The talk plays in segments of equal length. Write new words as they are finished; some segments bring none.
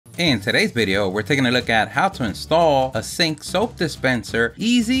In today's video, we're taking a look at how to install a sink soap dispenser,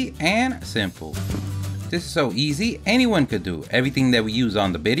 easy and simple. This is so easy, anyone could do. Everything that we use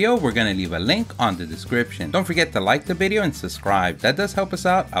on the video, we're gonna leave a link on the description. Don't forget to like the video and subscribe. That does help us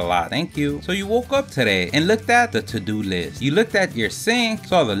out a lot, thank you. So you woke up today and looked at the to-do list. You looked at your sink,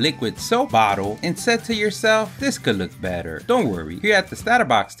 saw the liquid soap bottle, and said to yourself, this could look better. Don't worry, here at the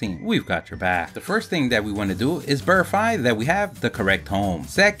StatUpBox team, we've got your back. The first thing that we wanna do is verify that we have the correct home.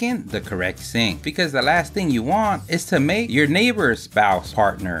 Second, the correct sink. Because the last thing you want is to make your neighbor's spouse,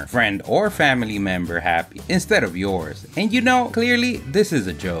 partner, friend, or family member happy instead of yours. And you know, clearly this is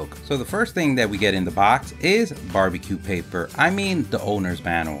a joke. So the first thing that we get in the box is barbecue paper. I mean the owner's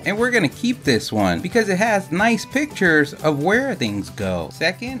manual. And we're gonna keep this one because it has nice pictures of where things go.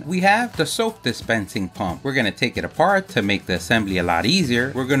 Second, we have the soap dispensing pump. We're gonna take it apart to make the assembly a lot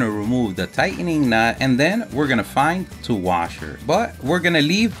easier. We're gonna remove the tightening nut and then we're gonna find two washers. But we're gonna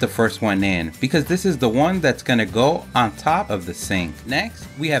leave the first one in because this is the one that's gonna go on top of the sink. Next,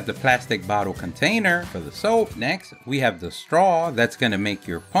 we have the plastic bottle container for the soap. Next, we have the straw that's gonna make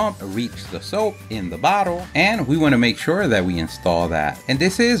your pump reach the soap in the bottle, and we want to make sure that we install that. And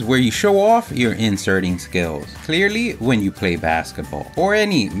this is where you show off your inserting skills. Clearly, when you play basketball or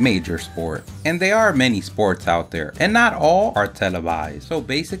any major sport, and there are many sports out there, and not all are televised. So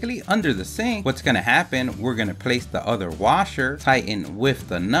basically, under the sink, what's gonna happen? We're gonna place the other washer, tighten with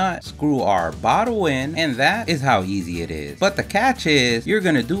the nut, screw our bottle in, and that is how easy it is. But the catch is, you're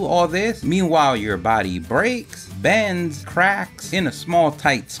gonna do all this meanwhile your body breaks, bends, cracks in a small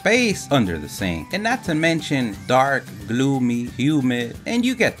tight space under the sink. And not to mention dark, gloomy, humid, and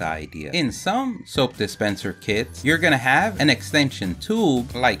you get the idea. In some soap dispenser kits, you're gonna have an extension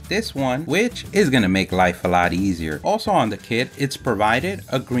tube like this one, which is gonna make life a lot easier. Also on the kit, it's provided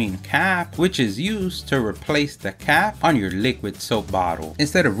a green cap, which is used to replace the cap on your liquid soap bottle.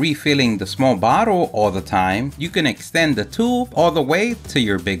 Instead of refilling the small bottle all the time, you can extend the tube all the way to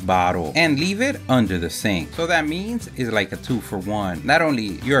your big bottle and leave it under the sink. So that means it's like a 2-for-1. Not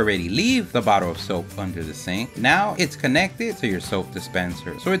only you already leave the bottle of soap under the sink, now it's connected to your soap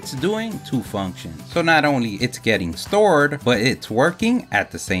dispenser. So it's doing two functions. So not only it's getting stored, but it's working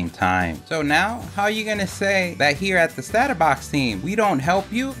at the same time. So now, how are you gonna say that here at the StatUpBox team, we don't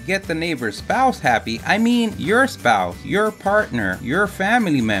help you get the neighbor's spouse happy? I mean your spouse, your partner, your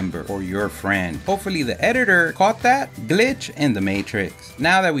family member, or your friend. Hopefully the editor caught that glitch in the matrix.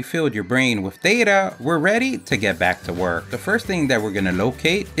 Now that we filled your brain with data, we're ready to get back to work. The first thing that we're gonna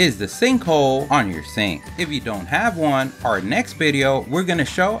locate is the sinkhole on your sink. If you don't have one, our next video, we're gonna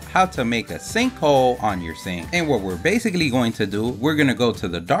show how to make a sinkhole on your sink. And what we're basically going to do, we're gonna go to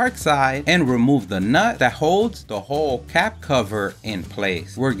the dark side and remove the nut that holds the whole cap cover in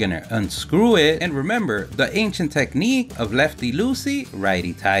place. We're gonna unscrew it, and remember the ancient technique of lefty-loosey,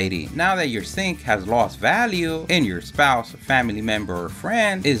 righty-tighty. Now that your sink has lost value and your spouse, family member, or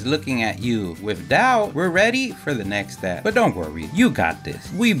friend is looking at you with doubt, we're ready for the next step. But don't worry, you got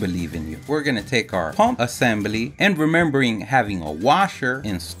this. We believe in you. We're gonna take our pump assembly, and remembering having a washer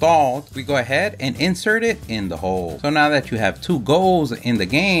installed, we go ahead and insert it in the hole. So now that you have two goals in the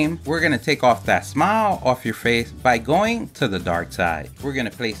game, we're gonna take off that smile off your face by going to the dark side. We're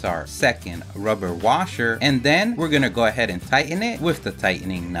gonna place our second rubber washer, and then we're gonna go ahead and tighten it with the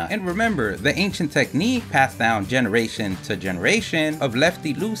tightening nut. And remember the ancient technique passed down generation to generation of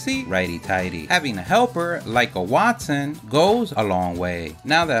lefty-loosey, righty-tighty. Having a helper like a Watson goes a long way.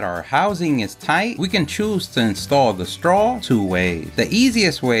 Now that our housing is tight, we can choose to install the straw two ways. The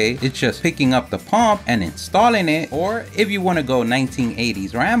easiest way is just picking up the pump and installing it, or if you want to go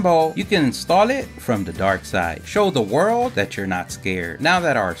 1980s Rambo, you can install it from the dark side. Show the world that you're not scared. Now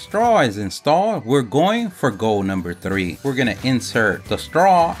that our straw is installed, we're going for goal number 3. We're gonna insert the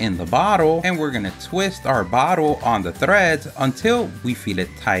straw in the bottle, and we're gonna twist our bottle on the threads until we feel it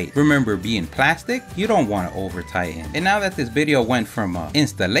tight. Remember, being plastic, you don't want to over tighten. And now that this video went from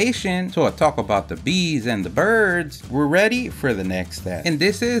installation to a talk about the bees and the birds, we're ready for the next step. And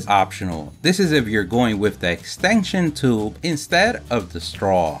this is optional. This is if you're going with the extension tube instead of the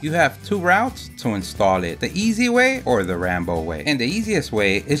straw. You have two routes to install it, the easy way or the Rambo way. And the easiest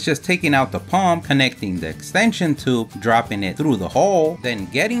way is just taking out the pump, connecting the extension tube, dropping it through the hole, then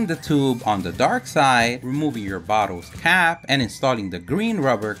getting the tube on the dark side, removing your bottle's cap and installing the green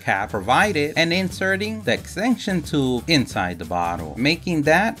rubber cap provided, and inserting the the extension tube inside the bottle, making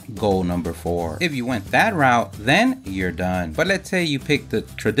that goal number 4. If you went that route, then you're done. But let's say you pick the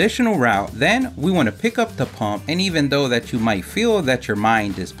traditional route, then we want to pick up the pump, and even though that you might feel that your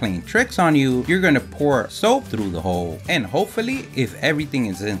mind is playing tricks on you, you're going to pour soap through the hole. And hopefully, if everything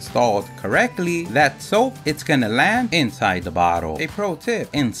is installed correctly, that soap, it's going to land inside the bottle. A pro tip,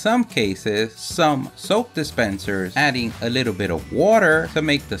 in some cases, some soap dispensers, adding a little bit of water to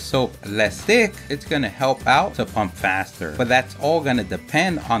make the soap less thick, it's going to help out to pump faster. But that's all going to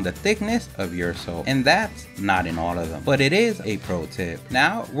depend on the thickness of your soap, and that's not in all of them, but it is a pro tip.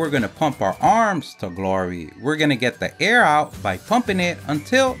 Now we're going to pump our arms to glory. We're going to get the air out by pumping it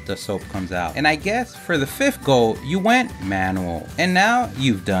until the soap comes out. And I guess for the 5th goal, you went manual, and now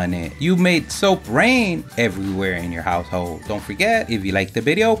you've done it. You made soap rain everywhere in your household. Don't forget, if you liked the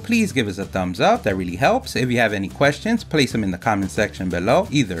video, please give us a thumbs up. That really helps. If you have any questions, place them in the comment section below.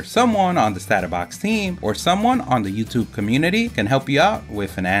 Either someone on the StatUpBox team or someone on the YouTube community can help you out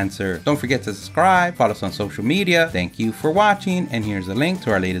with an answer. Don't forget to subscribe, follow us on social media. Thank you for watching, and here's a link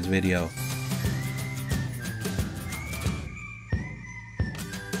to our latest video.